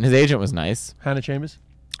agent. His agent was nice. Hannah Chambers.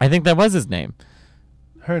 I think that was his name.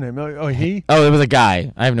 Her name. Oh, he. Oh, it was a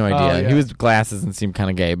guy. I have no idea. yeah. He was glasses and seemed kind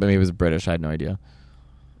of gay, but maybe he was British. I had no idea.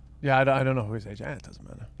 Yeah, I don't know who his agent. It doesn't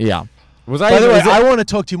matter. Yeah. Was By the way, was it- I want to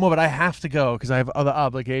talk to you more, but I have to go because I have other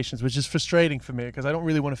obligations, which is frustrating for me because I don't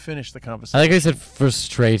really want to finish the conversation. I think I said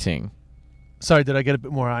frustrating. Sorry, did I get a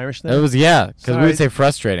bit more Irish there? It was, because we Sorry. would say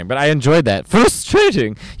frustrating, but I enjoyed that.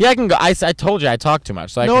 Frustrating. Yeah, I can go. I told you I talk too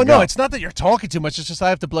much, so I No, can go. it's not that you're talking too much. It's just I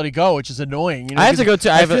have to bloody go, which is annoying. I have to go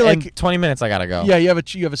too. I feel in like 20 minutes I got to go. yeah, you have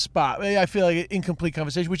a spot. I feel like an incomplete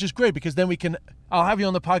conversation, which is great because then I'll have you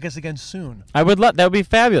on the podcast again soon. I would love, that would be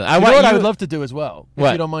fabulous. You know what I would love to do as well? If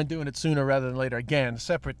What? you don't mind doing it sooner rather than later. Again,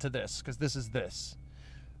 separate to this, because this is this.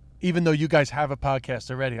 Even though you guys have a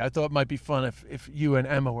podcast already, I thought it might be fun if you and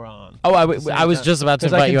Emma were on. Oh, at the same I was time. just about to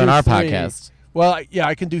 'Cause I invite can you on do our 3. podcast. Well,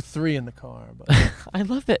 I can do 3 in the car. But I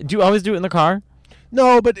love that. Do you always do it in the car?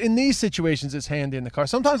 no, but in these situations, it's handy in the car.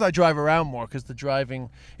 Sometimes I drive around more because the driving,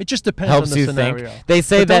 it just depends Helps on the you scenario. think. They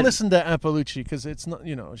say but that. don't listen to Appalucci because it's not,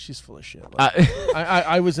 she's full of shit. Like,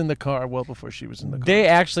 I was in the car well before she was in the car. They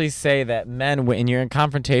actually say that men, when you're in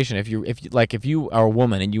confrontation, if you are a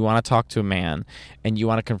woman and you want to talk to a man and you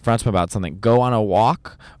want to confront him about something, go on a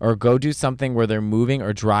walk or go do something where they're moving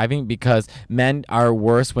or driving because men are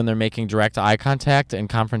worse when they're making direct eye contact and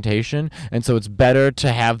confrontation, and so it's better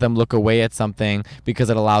to have them look away at something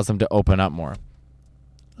because it allows them to open up more.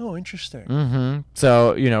 Oh, interesting. Mm-hmm.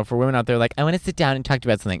 So for women out there, like, I want to sit down and talk to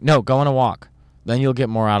you about something. No, go on a walk. Then you'll get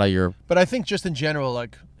more out of your. But I think just in general,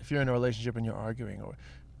 like if you're in a relationship and you're arguing or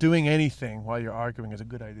doing anything while you're arguing is a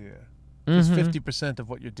good idea. Because 50% of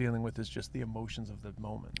what you're dealing with is just the emotions of the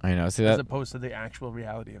moment, I know. See as that? opposed to the actual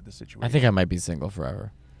reality of the situation. I think I might be single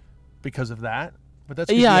forever. because of that. But that's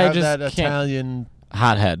 'cause Yeah, I you have just that can't- Italian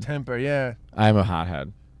Hothead. temper. Yeah. I'm a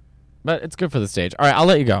hothead. But it's good for the stage. All right, I'll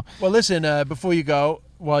let you go. Well, listen. Before you go,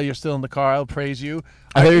 while you're still in the car, I'll praise you.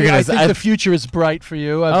 I thought you were gonna I say- think the future is bright for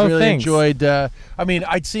you. I've Oh, really thanks. enjoyed. I mean,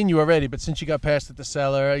 I'd seen you already, but since you got past at the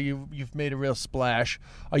cellar, you've made a real splash.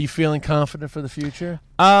 Are you feeling confident for the future?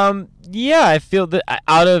 Yeah, I feel that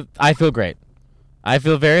I feel great. I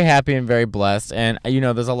feel very happy and very blessed, and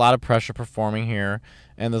there's a lot of pressure performing here,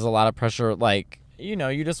 and there's a lot of pressure, like, you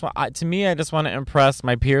just want. To me, I just want to impress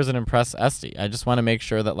my peers and impress Esty. I just want to make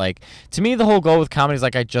sure that, like, to me, the whole goal with comedy is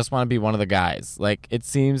like I just want to be one of the guys. Like, it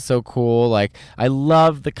seems so cool. Like, I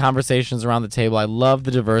love the conversations around the table. I love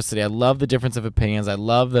the diversity. I love the difference of opinions. I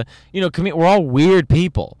love the we're all weird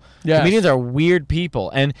people. Yes. Comedians are weird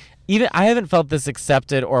people, and even I haven't felt this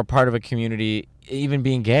accepted or a part of a community, even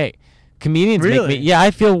being gay. Comedians Really? make me. Yeah,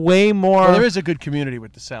 I feel way more. Well, there is a good community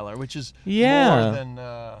with the cellar, which is Yeah. more than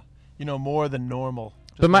more than normal.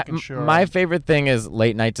 But making sure. my favorite thing is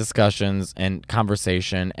late night discussions and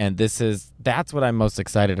conversation, and that's what I'm most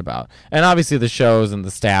excited about. And obviously the shows and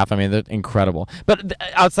the staff, I mean, they're incredible. But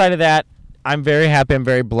outside of that, I'm very happy, I'm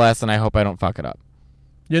very blessed, and I hope I don't fuck it up.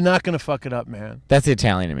 You're not going to fuck it up, man. That's the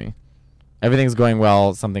Italian in me. Everything's going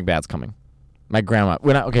well, something bad's coming. My grandma,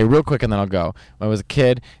 okay, real quick and then I'll go. When I was a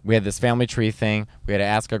kid, we had this family tree thing. We had to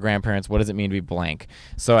ask our grandparents, what does it mean to be blank?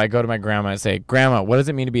 So I go to my grandma and say, Grandma, what does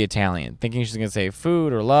it mean to be Italian? Thinking she's going to say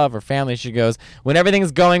food or love or family. She goes, when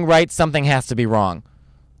everything's going right, something has to be wrong.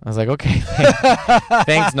 I was like, okay,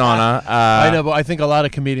 thanks, Nonna. I know, but I think a lot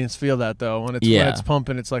of comedians feel that, though. When Yeah. it's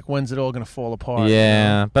pumping, it's like, when's it all going to fall apart?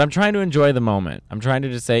 Yeah, you know? but I'm trying to enjoy the moment. I'm trying to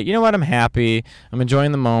just say, you know what, I'm happy. I'm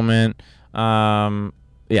enjoying the moment.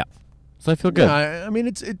 Yeah. So I feel good. Yeah, I mean,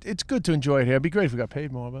 it's good to enjoy it here. It'd be great if we got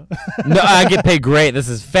paid more, but No, I get paid great. This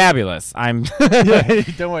is fabulous. I'm yeah,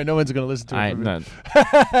 don't worry, no one's going to listen to it. no.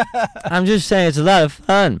 I'm just saying it's a lot of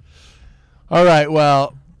fun. All right,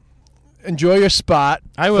 well, enjoy your spot.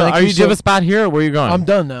 I will. Thank Do you so- have a spot here, or where are you going? I'm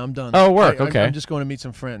done now. I'm done. Oh, work, okay. I'm just going to meet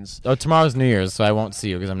some friends. Oh, tomorrow's New Year's, so I won't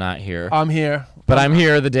see you because I'm not here. I'm here. But I'm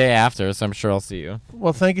here the day after, so I'm sure I'll see you.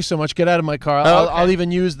 Well, thank you so much. Get out of my car. Oh, okay. I'll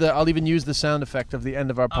even use the sound effect of the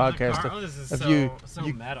end of our podcast. this is of you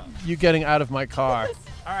meta. you getting out of my car.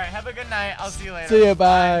 All right, have a good night. I'll see you later. See you.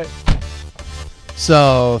 Bye.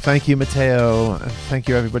 So, thank you, Matteo, and thank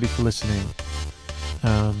you everybody for listening.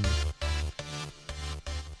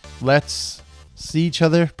 Let's see each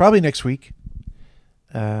other probably next week.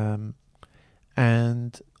 And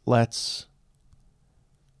let's.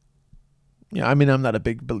 Yeah, I mean, I'm not a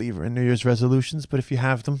big believer in New Year's resolutions, but if you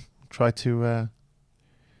have them, try to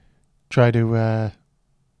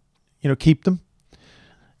keep them.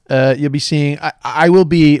 You'll be seeing. I will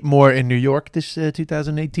be more in New York this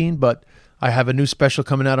 2018, but I have a new special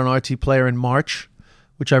coming out on RT Player in March,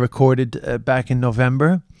 which I recorded back in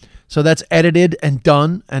November. So that's edited and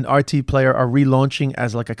done, and RT Player are relaunching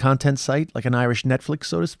as like a content site, like an Irish Netflix,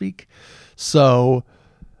 so to speak. So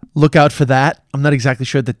look out for that. I'm not exactly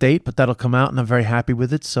sure the date, but that'll come out, and I'm very happy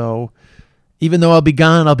with it. So even though I'll be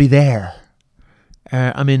gone, I'll be there.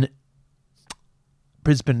 I'm in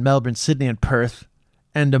Brisbane, Melbourne, Sydney, and Perth,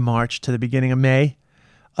 end of March to the beginning of May.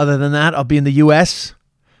 Other than that, I'll be in the U.S.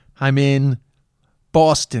 I'm in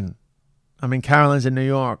Boston. I'm in Carolines in New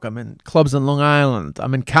York. I'm in clubs in Long Island.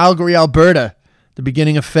 I'm in Calgary, Alberta, the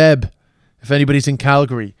beginning of Feb, if anybody's in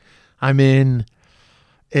Calgary. I'm in...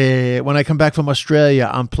 when I come back from Australia,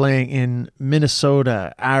 I'm playing in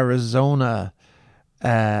Minnesota, Arizona,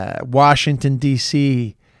 Washington,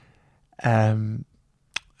 D.C., and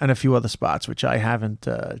a few other spots, which I haven't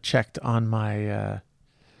checked on my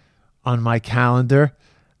calendar.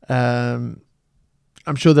 I'm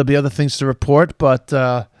sure there'll be other things to report, but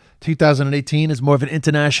 2018 is more of an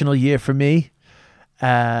international year for me.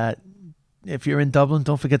 If you're in Dublin,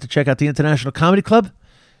 don't forget to check out the International Comedy Club,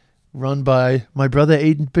 run by my brother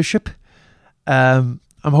Aidan Bishop. I'm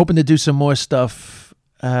hoping to do some more stuff.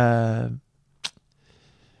 I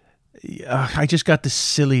just got this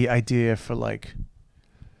silly idea for like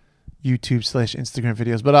YouTube/Instagram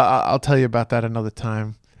videos, but I'll tell you about that another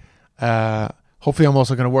time. Hopefully I'm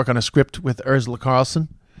also going to work on a script with Ursula Carlson,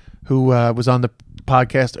 who was on the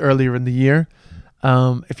podcast earlier in the year.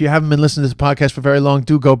 If you haven't been listening to this podcast for very long,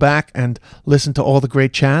 do go back and listen to all the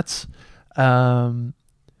great chats. And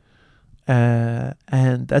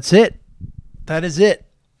that's it. That is it.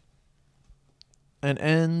 An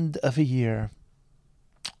end of a year.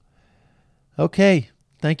 Okay.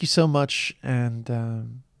 Thank you so much.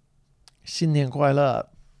 And 新年快乐.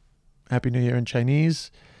 Happy New Year in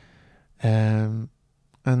Chinese. And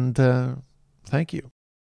thank you.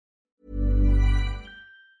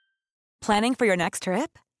 Planning for your next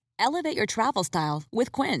trip? Elevate your travel style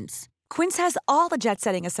with Quince. Quince has all the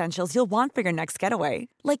jet-setting essentials you'll want for your next getaway,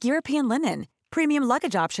 like European linen, premium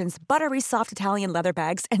luggage options, buttery soft Italian leather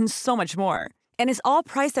bags, and so much more. And is all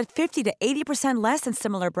priced at 50 to 80% less than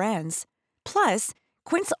similar brands. Plus,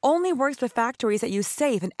 Quince only works with factories that use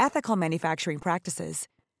safe and ethical manufacturing practices.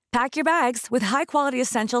 Pack your bags with high-quality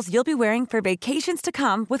essentials you'll be wearing for vacations to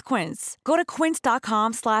come with Quince. Go to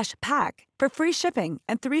quince.com/pack for free shipping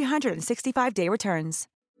and 365-day returns.